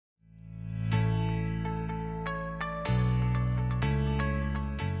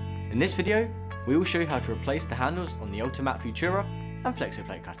In this video, we will show you how to replace the handles on the Ultimat Futura and Flexo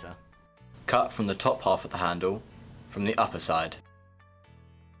plate cutter. Cut from the top half of the handle from the upper side.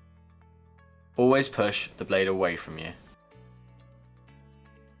 Always push the blade away from you.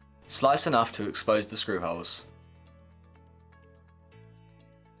 Slice enough to expose the screw holes.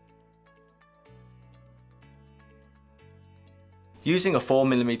 Using a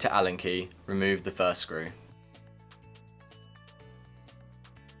 4mm Allen key, remove the first screw.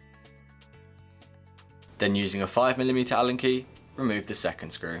 Then using a 5mm Allen key, remove the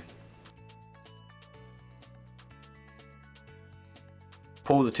second screw.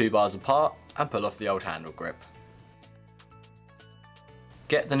 Pull the two bars apart and pull off the old handle grip.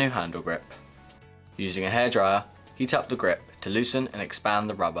 Get the new handle grip. Using a hairdryer, heat up the grip to loosen and expand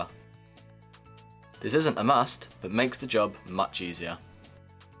the rubber. This isn't a must, but makes the job much easier.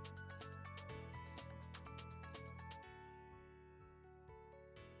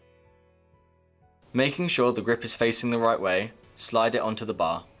 Making sure the grip is facing the right way, slide it onto the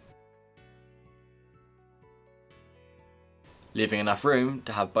bar. Leaving enough room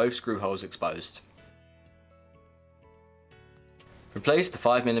to have both screw holes exposed. Replace the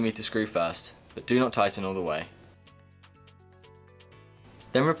 5mm screw first, but do not tighten all the way.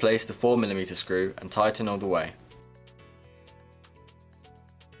 Then replace the 4mm screw and tighten all the way.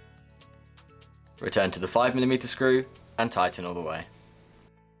 Return to the 5mm screw and tighten all the way.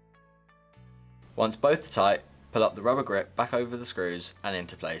 Once both are tight, pull up the rubber grip back over the screws and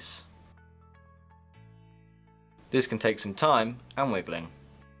into place. This can take some time and wiggling,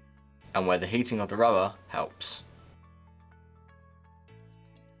 and where the heating of the rubber helps.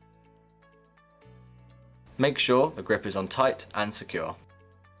 Make sure the grip is on tight and secure.